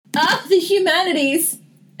the humanities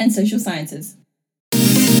and social sciences.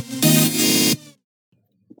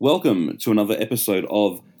 Welcome to another episode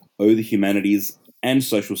of Oh the Humanities and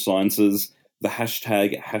Social Sciences, the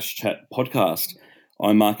 #HashChat podcast.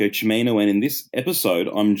 I'm Marco Cimino, and in this episode,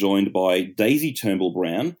 I'm joined by Daisy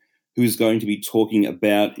Turnbull-Brown, who's going to be talking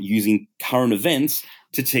about using current events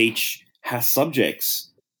to teach HASS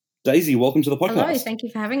subjects. Daisy, welcome to the podcast. Hello, thank you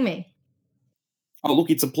for having me. Oh, look,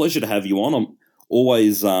 it's a pleasure to have you on. I'm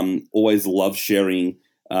always love sharing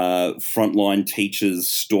frontline teachers'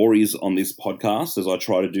 stories on this podcast, as I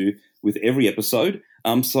try to do with every episode.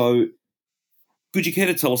 So could you care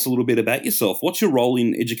to tell us a little bit about yourself? What's your role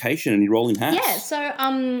in education and your role in HASS? Yeah, so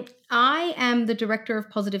I am the Director of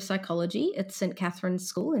Positive Psychology at St Catherine's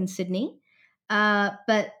School in Sydney.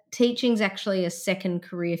 But teaching's actually a second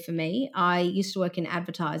career for me. I used to work in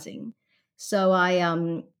advertising. So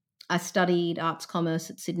I studied arts commerce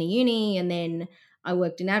at Sydney Uni, and then I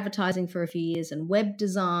worked in advertising for a few years and web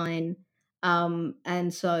design.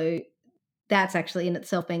 And so that's actually in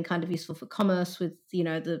itself been kind of useful for commerce with, you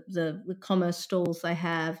know, the commerce stalls they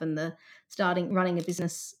have and the running a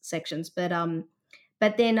business sections. But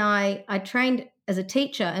then I trained as a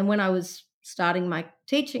teacher, and when I was starting my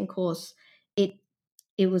teaching course, it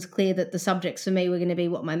was clear that the subjects for me were going to be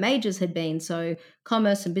what my majors had been, so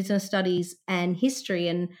commerce and business studies and history.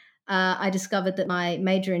 And I discovered that my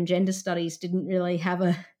major in gender studies didn't really have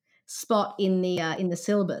a spot in the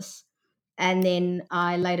syllabus. And then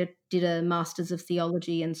I later did a Master's of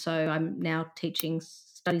Theology, and so I'm now teaching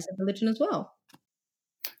studies of religion as well.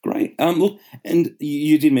 Great. Look, and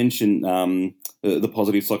you did mention the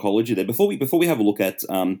positive psychology there. Before we have a look at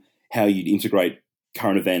how you'd integrate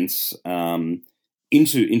current events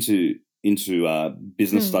into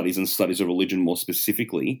business studies and studies of religion more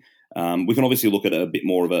specifically, we can obviously look at a bit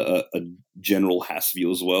more of a general HASS view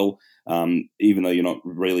as well. Even though you're not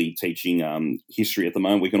really teaching history at the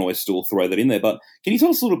moment, we can always still throw that in there. But can you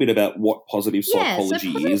tell us a little bit about what positive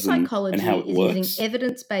psychology is and how it works? Using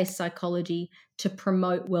evidence-based psychology to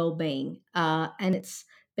promote well-being, and it's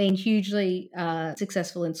been hugely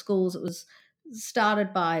successful in schools. It was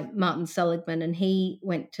started by Martin Seligman, and he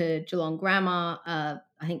went to Geelong Grammar, I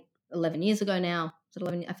think 11 years ago now. Was it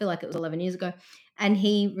 11? I feel like it was 11 years ago. And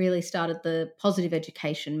he really started the positive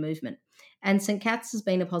education movement. And St Cat's has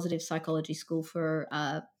been a positive psychology school for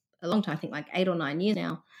a long time, I think like 8 or 9 years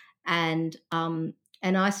now. And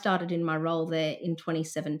I started in my role there in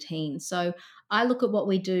 2017. So I look at what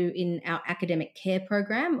we do in our academic care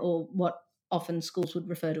program, or what often schools would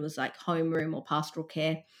refer to as like homeroom or pastoral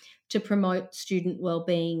care, to promote student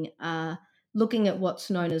well-being, looking at what's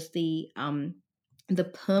known as the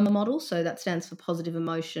PERMA model. So that stands for positive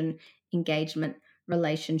emotion, engagement,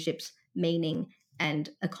 relationships, meaning, and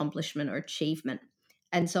accomplishment or achievement.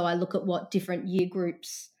 And so I look at what different year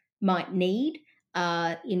groups might need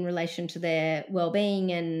in relation to their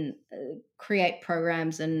well-being, and create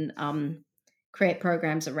programs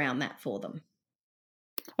around that for them.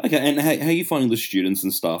 Okay, and how are you finding the students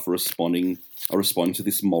and staff are responding to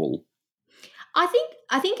this model? I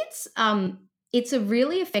think it's a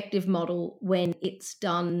really effective model when it's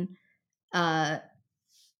done.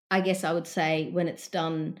 I guess I would say when it's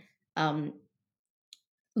done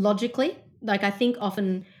logically. Like, I think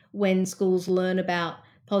often when schools learn about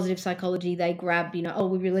positive psychology, they grab, you know, oh,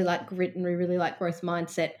 we really like grit and we really like growth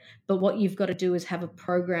mindset. But what you've got to do is have a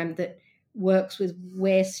program that works with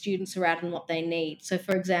where students are at and what they need. So,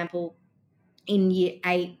 for example, in year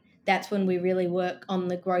 8, that's when we really work on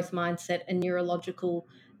the growth mindset and neurological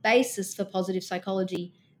basis for positive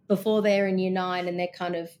psychology. Before they're in year 9, and they're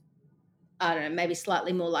kind of, I don't know, maybe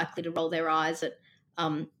slightly more likely to roll their eyes at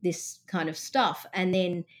this kind of stuff. And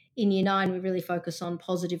then in year 9, we really focus on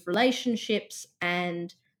positive relationships.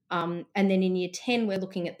 And then in year 10, we're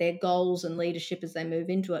looking at their goals and leadership as they move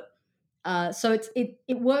into it. So it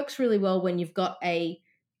works really well when you've got a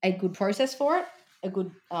good process for it, a good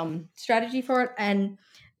strategy for it. And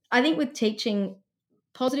I think with teaching,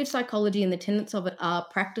 positive psychology and the tenets of it are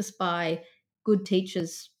practiced by good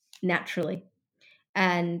teachers naturally.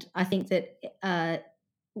 And I think that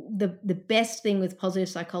the best thing with positive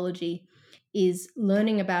psychology is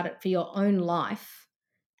learning about it for your own life,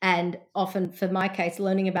 and often, for my case,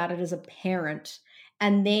 learning about it as a parent.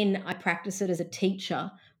 And then I practice it as a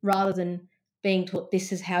teacher, rather than being taught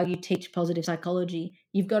this is how you teach positive psychology.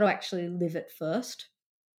 You've got to actually live it first.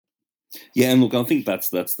 Yeah, and look, I think that's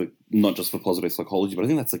the not just for positive psychology, but I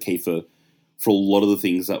think that's the key for a lot of the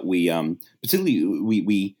things that we particularly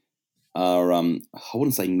we are I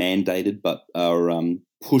wouldn't say mandated, but are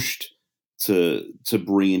pushed to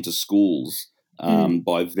bring into schools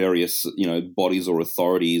by various, bodies or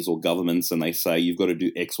authorities or governments, and they say you've got to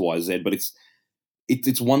do X, Y, Z. But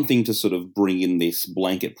it's one thing to sort of bring in this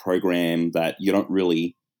blanket program that you're not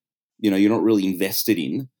really invested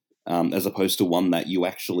in, as opposed to one that you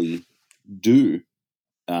actually do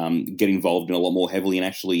get involved in a lot more heavily and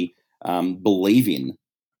actually believe in.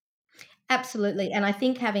 Absolutely. And I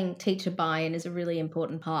think having teacher buy-in is a really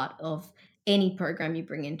important part of any program you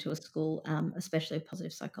bring into a school, especially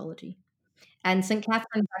positive psychology. And St.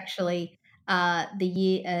 Catherine's actually the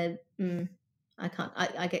year,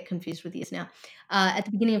 I get confused with years now. At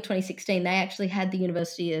the beginning of 2016, they actually had the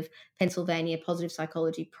University of Pennsylvania Positive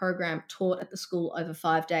Psychology program taught at the school over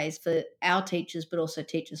 5 days for our teachers, but also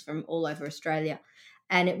teachers from all over Australia.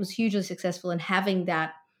 And it was hugely successful. And having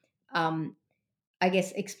that, I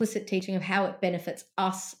guess, explicit teaching of how it benefits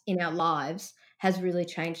us in our lives has really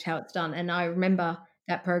changed how it's done. And I remember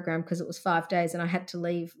that program because it was 5 days and I had to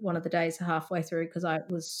leave one of the days halfway through because I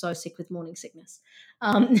was so sick with morning sickness.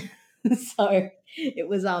 So it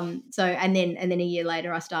was and then a year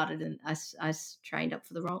later I started and I trained up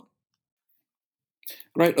for the role.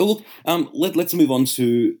 Great. Oh, look, let's move on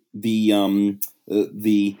to the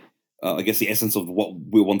I guess the essence of what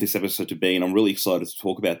we want this episode to be, and I'm really excited to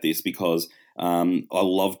talk about this because I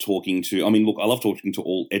love talking to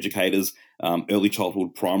all educators, early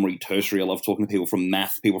childhood, primary, tertiary. I love talking to people from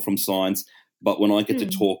math, people from science. But when I get to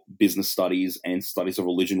talk business studies and studies of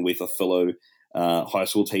religion with a fellow high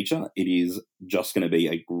school teacher, it is just going to be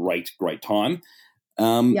a great, great time.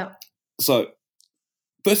 So,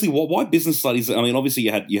 firstly, why business studies? I mean, obviously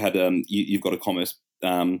you've got a commerce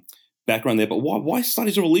background there, but why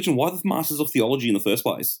studies of religion? Why the Masters of Theology in the first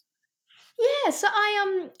place? Yeah, so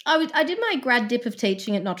I did my grad dip of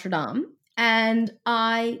teaching at Notre Dame, and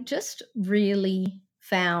I just really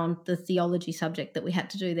found the theology subject that we had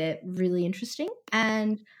to do there really interesting.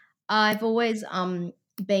 And I've always I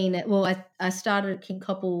started at King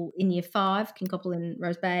Koppel in year 5, King Koppel in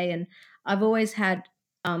Rose Bay, and I've always had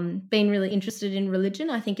been really interested in religion.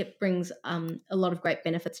 I think it brings a lot of great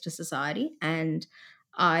benefits to society, and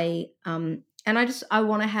I want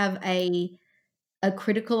to have a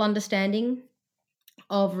critical understanding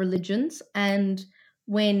of religions. And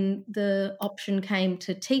when the option came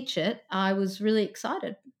to teach it, I was really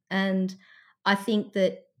excited. And I think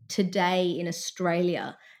that today in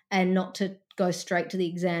Australia, and not to go straight to the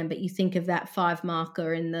exam, but you think of that 5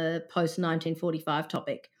 marker in the post 1945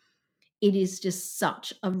 topic, it is just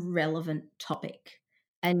such a relevant topic.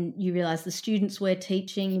 And you realize the students we're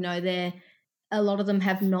teaching, a lot of them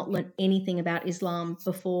have not learnt anything about Islam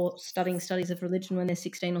before studying studies of religion when they're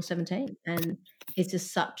 16 or 17. And it's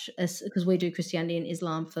just because we do Christianity and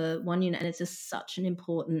Islam for 1 unit, and it's just such an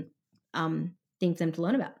important thing for them to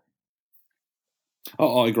learn about.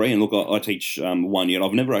 Oh, I agree. And look, I teach 1 unit.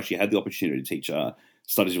 I've never actually had the opportunity to teach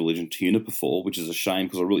studies of religion 2 unit before, which is a shame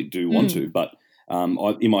because I really do want to. But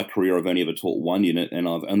in my career, I've only ever taught 1 unit, and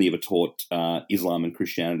I've only ever taught Islam and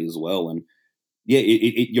Christianity as well. And yeah,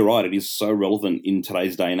 you're right. It is so relevant in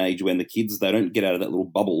today's day and age when the kids, they don't get out of that little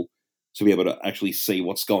bubble to be able to actually see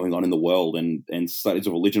what's going on in the world and studies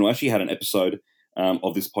of religion. I actually had an episode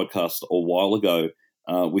of this podcast a while ago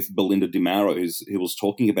with Belinda DiMauro, who was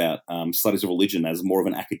talking about studies of religion as more of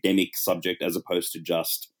an academic subject as opposed to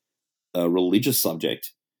just a religious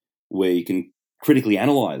subject where you can critically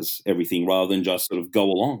analyze everything rather than just sort of go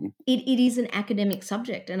along. It is an academic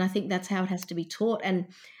subject, and I think that's how it has to be taught.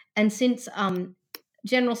 And since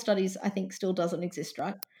general studies, I think, still doesn't exist,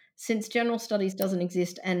 right? Since general studies doesn't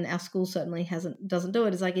exist, and our school certainly doesn't do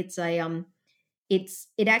it, it's like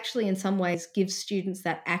it actually in some ways gives students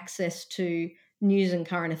that access to news and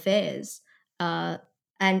current affairs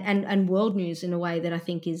and world news in a way that I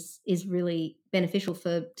think is really beneficial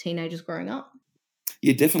for teenagers growing up.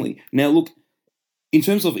 Yeah, definitely. Now, look, in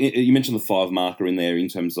terms of, you mentioned the 5 marker in there in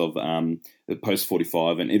terms of the post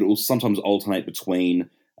 45, and it will sometimes alternate between,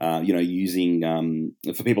 using,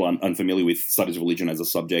 for people unfamiliar with studies of religion as a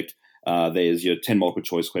subject, there's your 10 multiple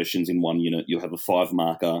choice questions in 1 unit. You'll have a 5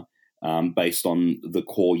 marker based on the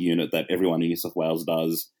core unit that everyone in New South Wales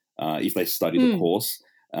does if they study the course.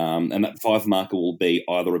 And that 5 marker will be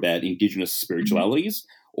either about Indigenous spiritualities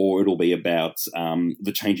or it'll be about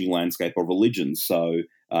the changing landscape of religion. So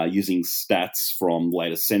using stats from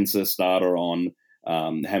latest census data on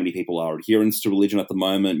how many people are adherents to religion at the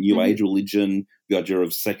moment, New Age religion, the idea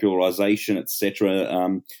of secularization,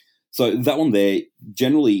 etc. So that one there,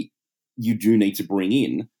 generally, you do need to bring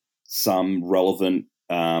in some relevant,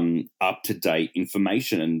 up-to-date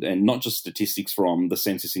information and not just statistics from the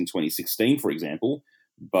census in 2016, for example,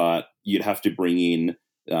 but you'd have to bring in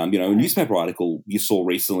A newspaper article you saw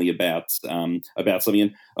recently about something.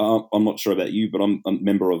 And I'm not sure about you, but I'm a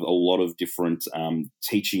member of a lot of different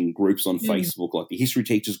teaching groups on Facebook, like the History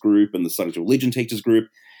Teachers Group and the Studies of Religion Teachers Group.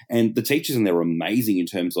 And the teachers in there are amazing in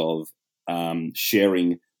terms of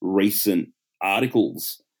sharing recent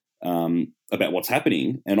articles about what's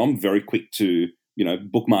happening. And I'm very quick to,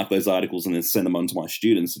 bookmark those articles and then send them on to my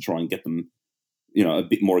students to try and get them, a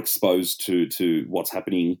bit more exposed to what's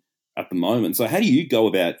happening at the moment. So how do you go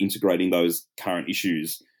about integrating those current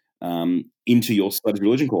issues into your Studies of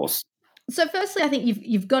Religion course? So firstly, I think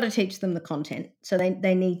you've got to teach them the content. So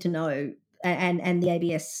they need to know, and the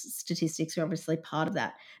ABS statistics are obviously part of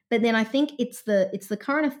that. But then I think it's the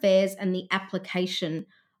current affairs and the application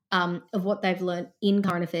of what they've learned in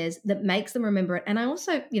current affairs that makes them remember it. And I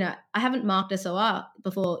also, I haven't marked SOR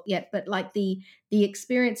before yet, but like the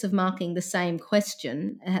experience of marking the same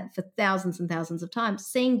question for thousands and thousands of times,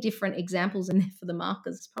 seeing different examples in there for the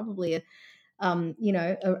markers is probably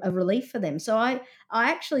a relief for them. So I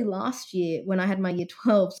actually last year when I had my year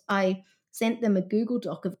 12s, I sent them a Google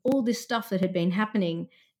Doc of all this stuff that had been happening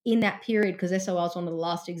in that period, because SOR was one of the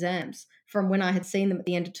last exams, from when I had seen them at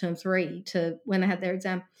the end of term 3 to when they had their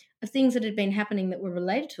exam, of things that had been happening that were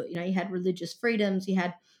related to it. You had religious freedoms, you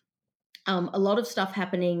had a lot of stuff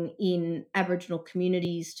happening in Aboriginal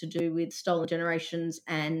communities to do with stolen generations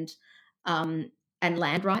and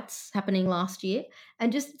land rights happening last year,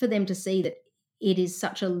 and just for them to see that it is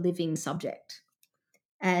such a living subject.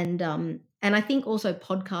 And I think also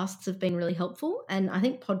podcasts have been really helpful, and I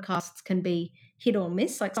think podcasts can be hit or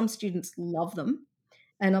miss. Like some students love them,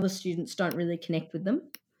 and other students don't really connect with them.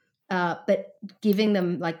 But giving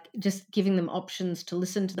them options to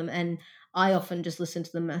listen to them, and I often just listen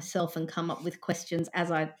to them myself and come up with questions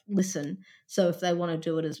as I listen. So if they want to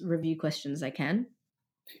do it as review questions, they can.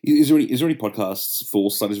 Is there any podcasts for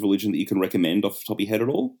Studies of Religion that you can recommend off the top of your head at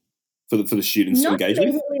all for the students to engage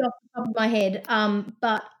with? Not really off the top of my head,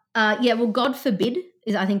 but God Forbid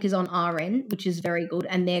is on RN, which is very good,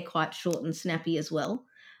 and they're quite short and snappy as well.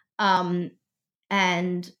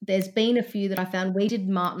 And there's been a few that I found. We did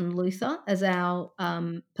Martin Luther as our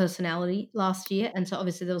personality last year, and so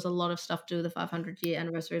obviously there was a lot of stuff to do with the 500-year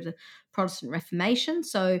anniversary of the Protestant Reformation.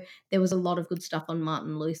 So there was a lot of good stuff on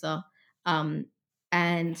Martin Luther.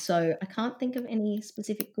 And so I can't think of any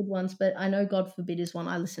specific good ones, but I know God Forbid is one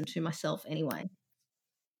I listen to myself anyway.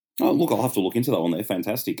 Oh, look, I'll have to look into that one there.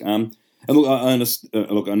 Fantastic. And look, I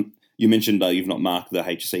understand, you mentioned you've not marked the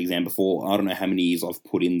HSC exam before. I don't know how many years I've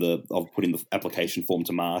put in the application form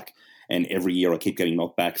to mark, and every year I keep getting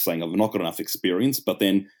knocked back saying I've not got enough experience. But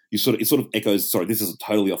then it sort of echoes. Sorry, this is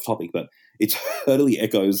totally off topic, but it totally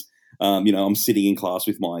echoes. I'm sitting in class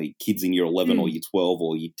with my kids in year 11 or year 12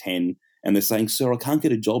 or year 10, and they're saying, "Sir, I can't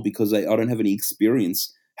get a job because I don't have any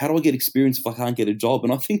experience. How do I get experience if I can't get a job?"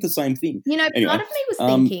 And I think the same thing. Anyway, part of me was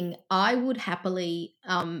thinking I would happily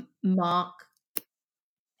mark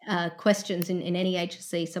questions in any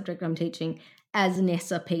HSC subject I'm teaching as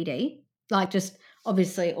NESA PD, like just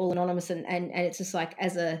obviously all anonymous, and it's just like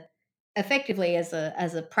effectively as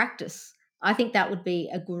a practice. I think that would be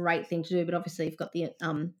a great thing to do, but obviously you've got the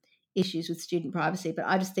issues with student privacy. But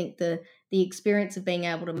I just think the experience of being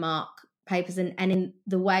able to mark papers and in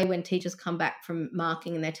the way when teachers come back from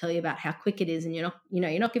marking and they tell you about how quick it is, and you're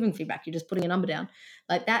not giving feedback, you're just putting a number down,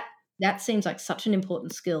 like that seems like such an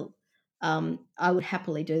important skill. I would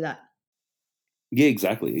happily do that. Yeah,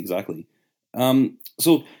 exactly.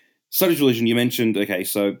 So Studies of Religion, you mentioned, okay,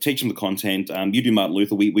 so teach them the content. You do Martin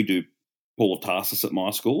Luther, we do Paul of Tarsus at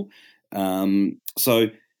my school. So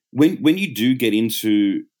when you do get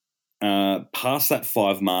into past that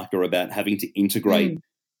 5 marker about having to integrate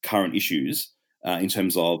current issues in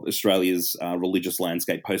terms of Australia's religious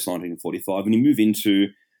landscape post-1945, and you move into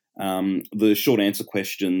the short answer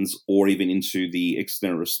questions or even into the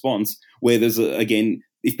external response, where there's again,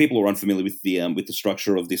 if people are unfamiliar with the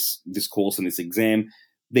structure of this course and this exam,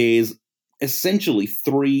 there's essentially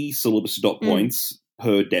 3 syllabus dot points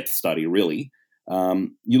per depth study, really.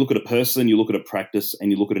 You look at a person, you look at a practice, and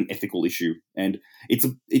you look at an ethical issue. And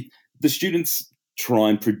the students try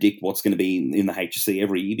and predict what's going to be in the HSC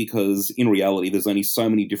every year, because in reality there's only so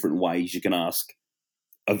many different ways you can ask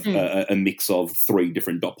a mix of 3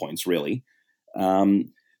 different dot points, really.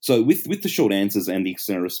 So with the short answers and the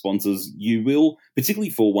external responses, you will, particularly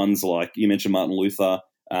for ones like you mentioned Martin Luther,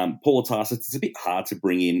 Paul of Tarsus, it's a bit hard to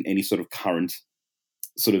bring in any sort of current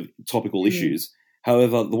sort of topical issues.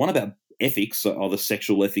 However, the one about ethics, or the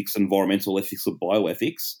sexual ethics, environmental ethics, or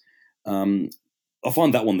bioethics, I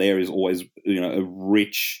find that one there is always a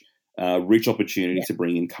rich opportunity to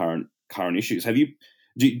bring in current issues. Have you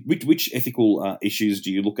which ethical issues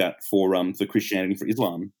do you look at for Christianity and for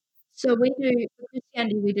Islam? So we do for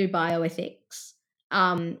Christianity, we do bioethics,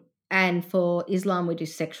 and for Islam, we do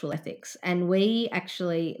sexual ethics. And we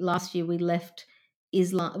actually last year we left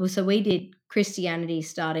Islam. So we did Christianity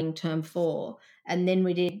starting term 4, and then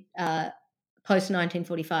we did post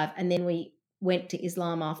 1945, and then we went to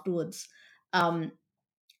Islam afterwards. Um,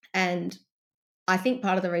 and I think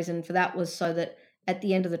part of the reason for that was so that at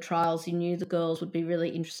the end of the trials, you knew the girls would be really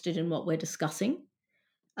interested in what we're discussing.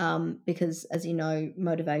 Because, as you know,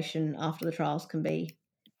 motivation after the trials can be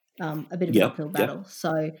a bit of an Yeah, uphill yeah. battle.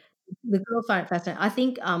 So the girls find it fascinating. I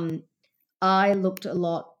think I looked a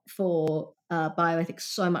lot for bioethics,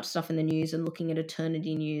 so much stuff in the news, and looking at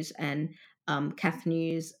Eternity News and Cath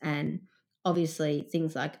News, and obviously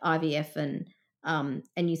things like IVF and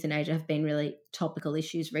euthanasia have been really topical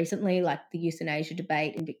issues recently, like the euthanasia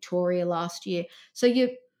debate in Victoria last year. So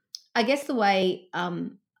I guess the way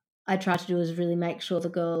I tried to do is really make sure the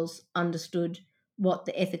girls understood what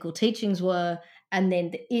the ethical teachings were, and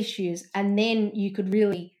then the issues, and then you could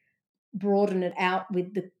really broaden it out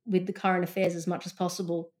with the current affairs as much as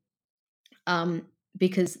possible,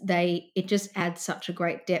 because it just adds such a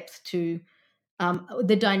great depth to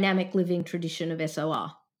the dynamic living tradition of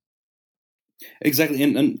SOR. Exactly,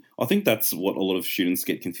 and I think that's what a lot of students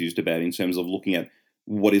get confused about in terms of looking at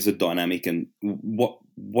what is a dynamic and what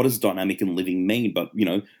does dynamic and living mean. But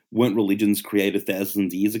weren't religions created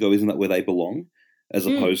thousands of years ago? Isn't that where they belong? As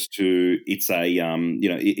opposed to it's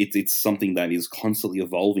it's something that is constantly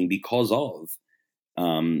evolving because of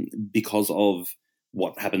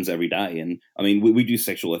what happens every day. And I mean, we do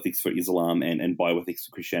sexual ethics for Islam and bioethics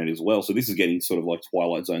for Christianity as well. So this is getting sort of like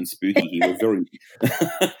Twilight Zone spooky here. We're very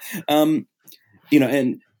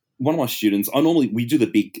and one of my students, we do the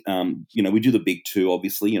big, we do the big two,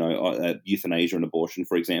 obviously, euthanasia and abortion,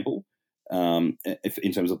 for example,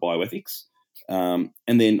 in terms of bioethics. And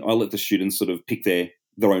then I let the students sort of pick their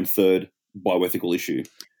own third bioethical issue.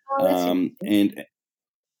 And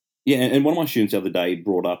one of my students the other day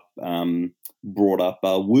brought up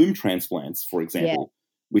womb transplants, for example,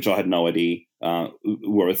 which I had no idea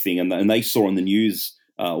were a thing, and they saw on the news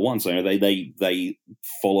once. So they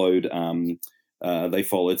followed. They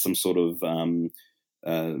followed some sort of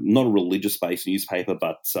not a religious-based newspaper,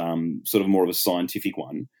 but sort of more of a scientific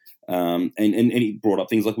one. And he brought up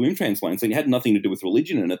things like womb transplants, and it had nothing to do with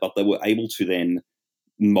religion in it, but they were able to then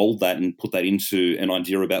mold that and put that into an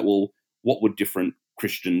idea about, well, what would different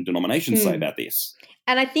Christian denominations say about this?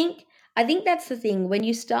 And I think that's the thing. When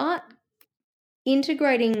you start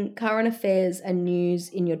integrating current affairs and news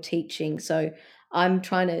in your teaching, so I'm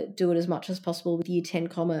trying to do it as much as possible with Year 10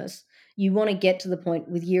 Commerce. You want to get to the point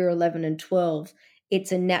with Year 11 and 12.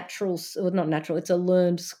 It's a it's a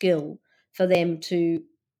learned skill for them to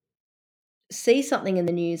see something in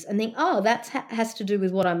the news and think, oh, that has to do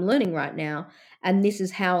with what I'm learning right now, and this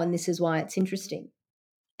is how, and this is why it's interesting.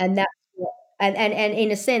 And that's and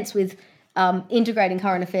in a sense, with integrating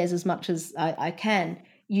current affairs as much as I can,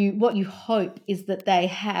 what you hope is that they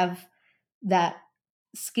have that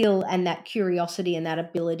skill and that curiosity and that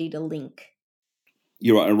ability to link.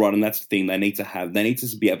 You're right, and that's the thing. They need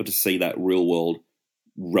to be able to see that real world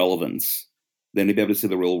relevance. They need to be able to see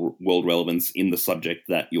the real world relevance in the subject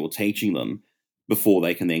that you're teaching them before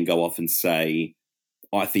they can then go off and say,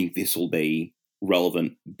 I think this will be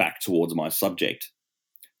relevant back towards my subject.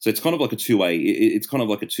 So it's kind of like a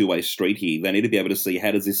two-way street here. They need to be able to see, how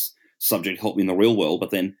does this subject help me in the real world? But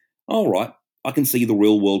then, all right, I can see the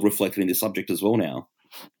real world reflected in this subject as well now.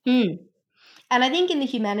 And I think in the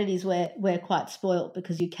humanities we're quite spoilt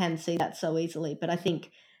because you can see that so easily. But I think,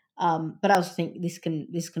 but I also think this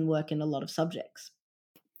can work in a lot of subjects.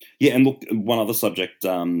 Yeah, and look, one other subject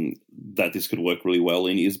that this could work really well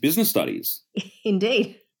in is business studies.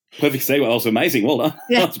 Indeed. Perfect segue. That was amazing. Well done.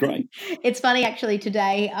 Yeah. That's great. It's funny, actually.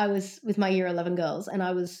 Today I was with my Year 11 girls and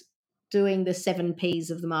I was doing the 7 Ps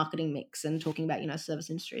of the marketing mix and talking about, service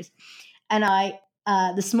industries. And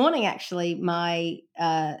this morning, actually, my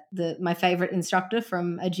favorite instructor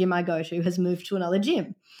from a gym I go to has moved to another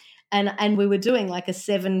gym, and we were doing like a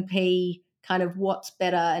 7P kind of what's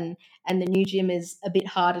better, and the new gym is a bit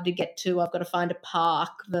harder to get to. I've got to find a park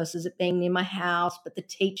versus it being near my house, but the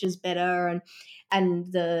teacher's better,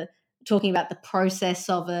 and the talking about the process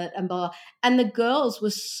of it and blah. And the girls were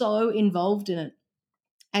so involved in it.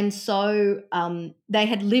 And so they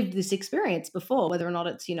had lived this experience before, whether or not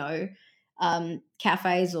it's,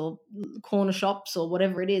 cafes or corner shops or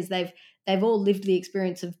whatever it is. They've all lived the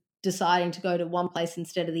experience of deciding to go to one place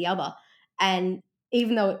instead of the other. And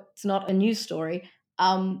even though it's not a news story,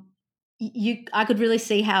 I could really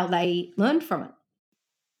see how they learned from it.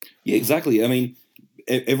 Yeah, exactly. I mean,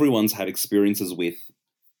 everyone's had experiences with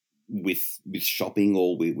shopping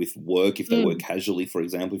or with work, if they work casually, for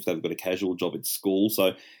example, if they've got a casual job at school.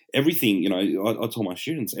 So everything, I tell my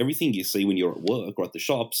students, everything you see when you're at work or at the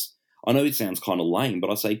shops, I know it sounds kind of lame, but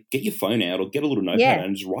I say get your phone out or get a little notepad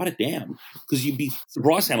and just write it down, because you'd be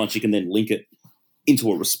surprised how much you can then link it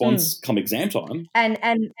into a response come exam time. And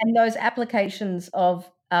those applications of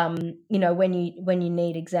when you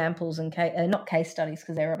need examples and not case studies,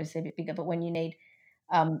 because they're obviously a bit bigger, but when you need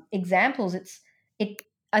examples,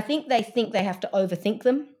 I think they have to overthink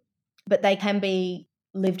them, but they can be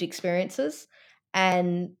lived experiences,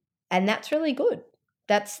 and that's really good.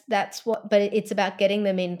 That's what, but it's about getting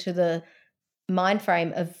them into the mind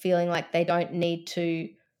frame of feeling like they don't need to,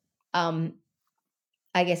 I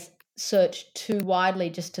guess, search too widely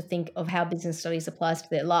just to think of how business studies applies to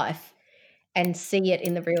their life, and see it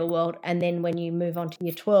in the real world. And then when you move on to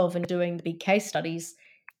year 12 and doing the big case studies,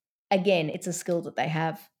 again, it's a skill that they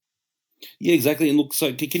have. Yeah, exactly. And look,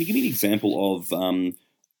 so can you give me an example of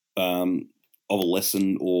a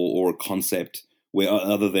lesson or a concept where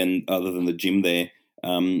other than the gym there,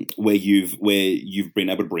 where you've been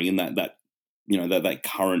able to bring in that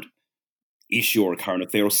current issue or a current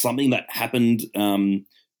affair or something that happened?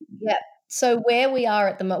 Yeah. So where we are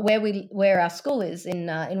at the where our school is in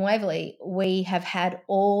Waverley, we have had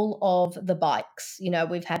all of the bikes.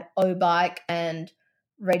 We've had O Bike and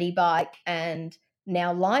Ready Bike and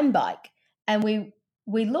now Lime Bike, and we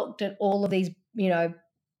looked at all of these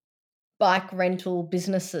bike rental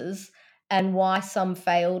businesses and why some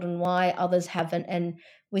failed and why others haven't. And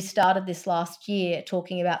we started this last year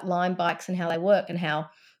talking about Lime Bikes and how they work, and how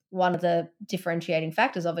one of the differentiating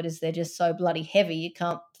factors of it is they're just so bloody heavy you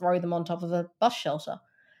can't throw them on top of a bus shelter.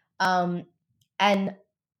 And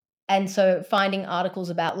so finding articles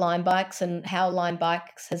about Lime Bikes and how Lime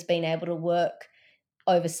Bikes has been able to work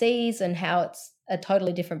overseas, and how it's a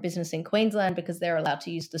totally different business in Queensland because they're allowed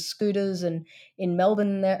to use the scooters, and in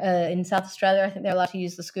Melbourne, in South Australia, I think they're allowed to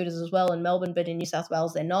use the scooters as well in Melbourne, but in New South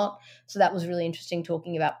Wales they're not. So that was really interesting,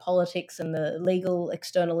 talking about politics and the legal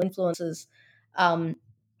external influences.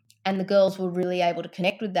 And the girls were really able to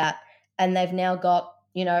connect with that, and they've now got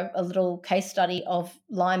a little case study of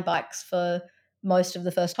Lime Bikes for most of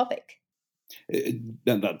the first topic.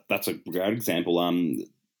 That's a great example.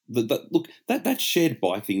 That shared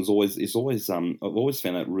bike thing is always I've always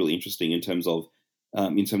found that really interesting in terms of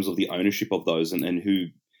the ownership of those, and who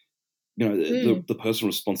the personal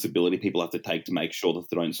responsibility people have to take to make sure that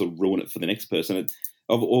they don't sort of ruin it for the next person.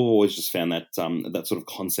 I've always just found that that sort of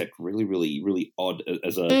concept really, really, really odd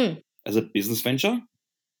as a business venture.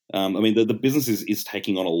 I mean, the business is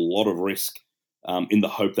taking on a lot of risk in the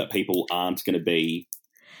hope that people aren't going to be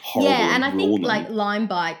horrible. Yeah, and I think like Lime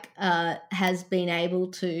Bike has been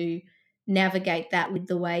able to navigate that with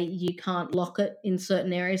the way you can't lock it in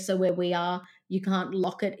certain areas. So where we are, you can't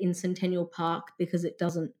lock it in Centennial Park because it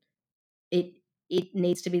doesn't. It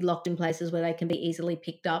needs to be locked in places where they can be easily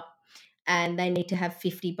picked up, and they need to have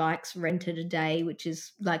 50 bikes rented a day, which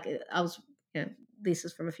is like this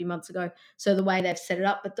is from a few months ago. So the way they've set it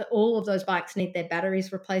up, but all of those bikes need their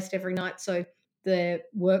batteries replaced every night. So the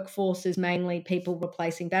workforce is mainly people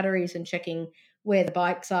replacing batteries and checking where the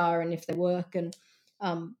bikes are and if they work. And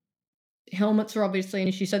helmets are obviously an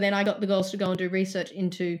issue. So then I got the girls to go and do research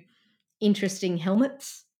into interesting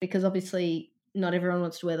helmets, because obviously not everyone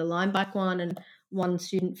wants to wear the Lime Bike one. And one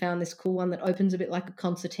student found this cool one that opens a bit like a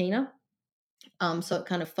concertina. So it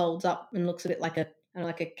kind of folds up and looks a bit like a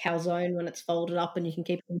calzone when it's folded up, and you can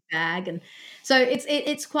keep it in a bag. And so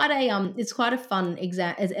it's quite a fun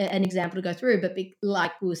an example to go through. But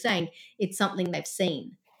like we were saying, it's something they've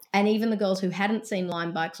seen, and even the girls who hadn't seen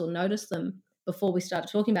Lime Bikes or noticed them before we started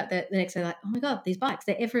talking about that, the next day, like, oh my god, these bikes,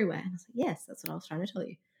 they're everywhere. And I was like, yes, that's what I was trying to tell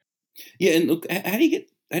you. Yeah, and look, how do you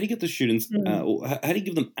get the students? Or how do you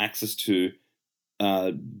give them access to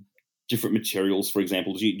different materials? For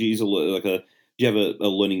example, do you use do you have a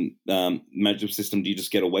learning management system? Do you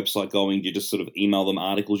just get a website going? Do you just sort of email them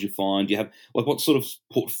articles you find? Do you have what sort of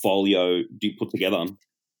portfolio do you put together?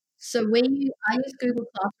 So I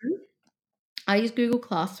use Google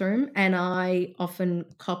Classroom. And I often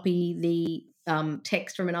copy the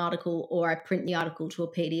text from an article, or I print the article to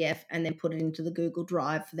a PDF and then put it into the Google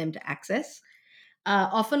Drive for them to access.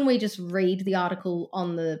 Often we just read the article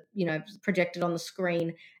on the, projected on the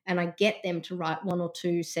screen, and I get them to write one or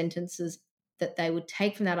two sentences that they would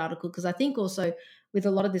take from that article. Because I think also with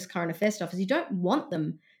a lot of this current affair stuff is you don't want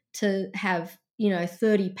them to have,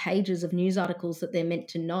 30 pages of news articles that they're meant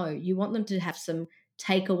to know. You want them to have some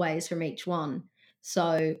takeaways from each one.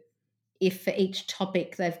 So if for each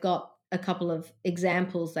topic they've got a couple of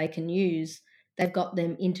examples they can use, they've got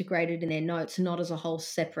them integrated in their notes, not as a whole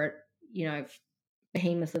separate,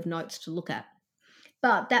 behemoth of notes to look at.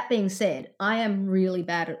 But that being said, I am really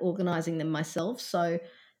bad at organizing them myself. So,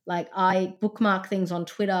 like, I bookmark things on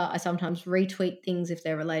Twitter. I sometimes retweet things if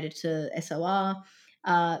they're related to SOR.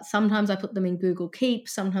 Sometimes I put them in Google Keep.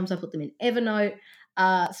 Sometimes I put them in Evernote.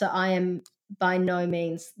 So I am by no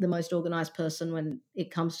means the most organized person when it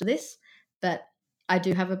comes to this. But I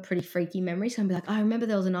do have a pretty freaky memory. So I'm like, I remember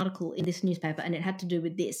there was an article in this newspaper and it had to do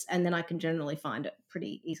with this. And then I can generally find it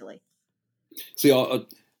pretty easily. See,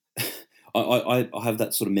 I have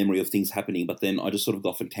that sort of memory of things happening, but then I just sort of go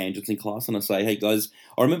off in tangents in class and I say, hey guys,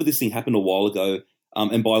 I remember this thing happened a while ago.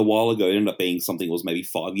 And by a while ago, it ended up being something that was maybe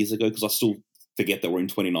 5 years ago, because I still forget that we're in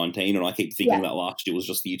 2019 and I keep thinking that last year was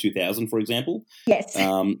just the year 2000, for example. Yes.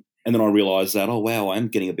 And then I realised that, oh wow, I am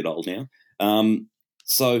getting a bit old now.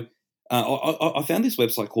 So I found this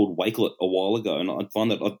website called Wakelet a while ago, and I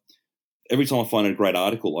find that every time I find a great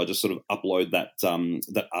article, I just sort of upload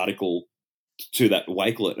that article to that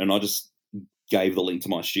Wakelet, and I just gave the link to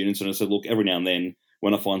my students and I said, look, every now and then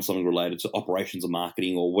when I find something related to operations or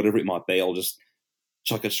marketing or whatever it might be, I'll just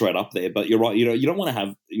chuck it straight up there. But you're right, you don't want to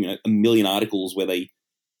have a million articles where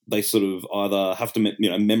they sort of either have to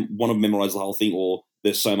want to memorize the whole thing, or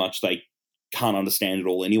there's so much they can't understand it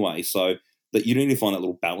all anyway. So that you need to find that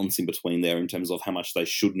little balance in between there in terms of how much they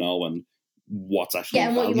should know and what's actually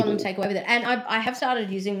and valuable. what you want them to take away with it. And I have started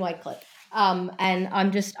using Wakelet. And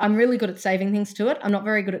I'm really good at saving things to it. I'm not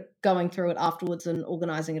very good at going through it afterwards and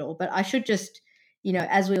organizing it all, but I should just,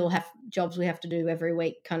 as we all have jobs we have to do every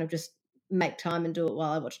week, kind of just make time and do it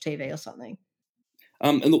while I watch TV or something.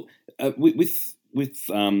 And look, with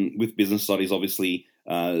business studies, obviously,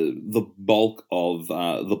 the bulk of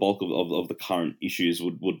the current issues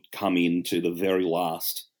would come into the very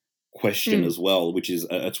last question as well, which is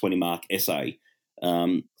a 20-mark essay.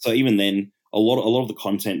 So even then, a lot of the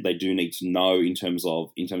content they do need to know in terms of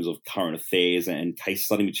current affairs and case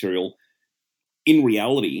study material. In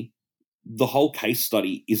reality, the whole case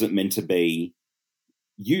study isn't meant to be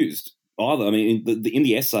used either. I mean, in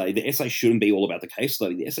the essay shouldn't be all about the case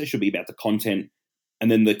study. The essay should be about the content,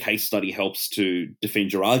 and then the case study helps to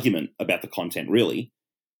defend your argument about the content, really.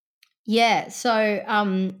 Yeah, so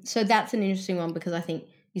that's an interesting one, because I think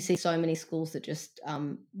you see so many schools that just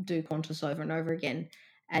do Qantas over and over again.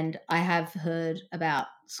 And I have heard about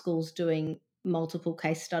schools doing multiple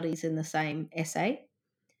case studies in the same essay.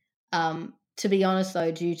 To be honest,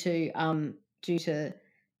 though, due to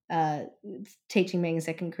teaching being a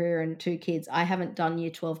second career and 2 kids, I haven't done Year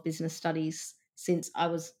 12 business studies since I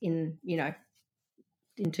was in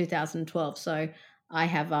 2012. So I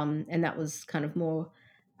have, and that was kind of more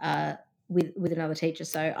with another teacher.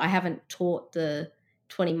 So I haven't taught the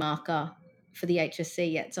 20 marker for the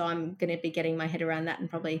HSC yet. So I'm going to be getting my head around that and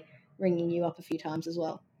probably ringing you up a few times as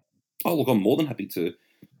well. Oh, look, I'm more than happy to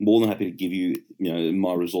give you,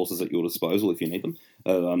 my resources at your disposal if you need them.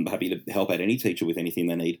 I'm happy to help out any teacher with anything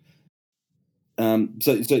they need.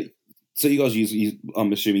 So you guys use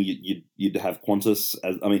I'm assuming you'd have Qantas.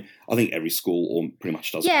 I think every school or pretty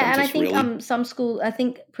much does. Yeah, Qantas, and I think really. Some school. I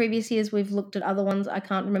think previous years we've looked at other ones. I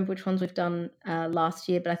can't remember which ones we've done last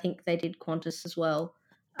year, but I think they did Qantas as well.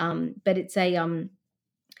 But it's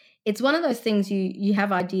it's one of those things you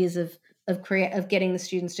have ideas of getting the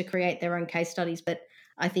students to create their own case studies, but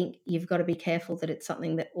I think you've got to be careful that it's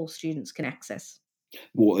something that all students can access.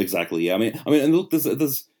 Well, exactly. Yeah. I mean, and look, there's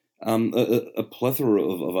a plethora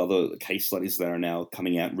of other case studies that are now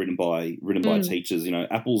coming out, written by teachers.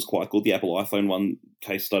 Apple's quite good. The Apple iPhone one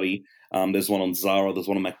case study. There's one on Zara. There's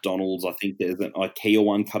one on McDonald's. I think there's an IKEA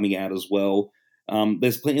one coming out as well.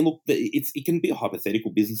 There's plenty. And look, it can be a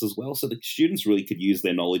hypothetical business as well. So the students really could use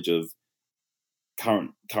their knowledge of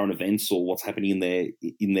current events or what's happening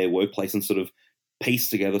in their workplace and sort of piece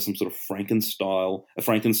together some sort of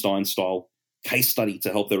Frankenstein style case study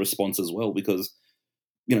to help their response as well, because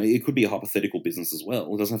it could be a hypothetical business as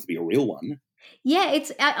well. It doesn't have to be a real one. Yeah,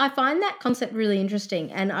 I find that concept really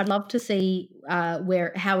interesting, and I'd love to see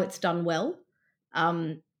how it's done well.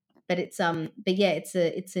 But it's an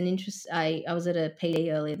interest. I was at a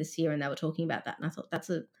PD earlier this year, and they were talking about that, and I thought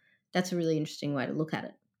that's a really interesting way to look at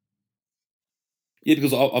it. Yeah,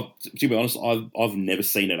 because to be honest, I've never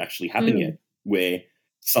seen it actually happen yet, where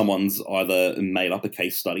someone's either made up a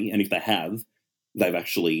case study, and if they have, they've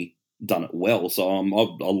actually done it well. So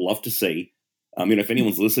I'd love to see, if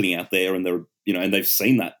anyone's listening out there and they're, and they've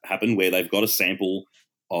seen that happen, where they've got a sample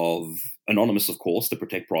of, anonymous of course to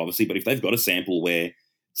protect privacy, but if they've got a sample where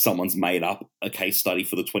someone's made up a case study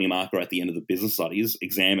for the 20 marker at the end of the business studies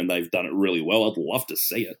exam and they've done it really well, I'd love to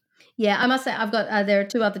see it. Yeah, I must say I've got there are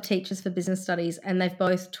 2 other teachers for business studies, and they've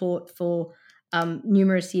both taught for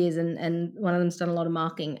numerous years, and one of them's done a lot of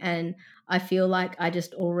marking. And I feel like I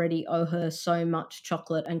just already owe her so much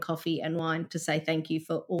chocolate and coffee and wine to say thank you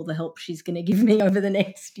for all the help she's going to give me over the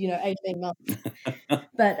next 18 months.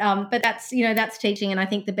 But that's teaching, and I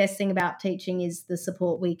think the best thing about teaching is the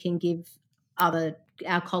support we can give our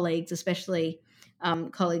colleagues, especially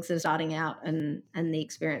colleagues that are starting out, and the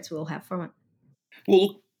experience we'll have from it. Well,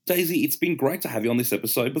 look, Daisy, it's been great to have you on this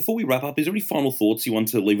episode. Before we wrap up, is there any final thoughts you want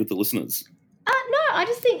to leave with the listeners? No, I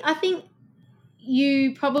think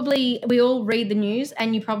we all read the news,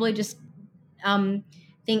 and you probably just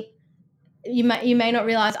think you may not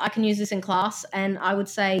realize I can use this in class, and I would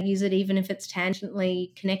say use it even if it's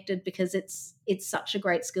tangentially connected, because it's such a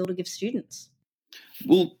great skill to give students.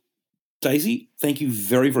 Well, Daisy, thank you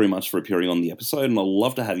very, very much for appearing on the episode, and I'd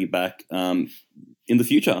love to have you back in the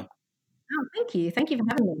future. Oh, thank you for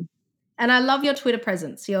having me. And I love your Twitter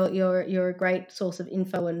presence. You're a great source of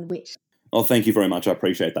info and wit. Oh, thank you very much. I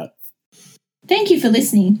appreciate that. Thank you for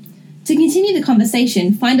listening. To continue the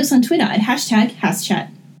conversation, find us on Twitter at #HasChat.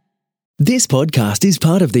 This podcast is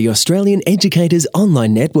part of the Australian Educators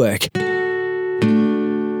Online Network.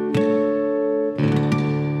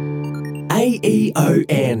 aeon.net.au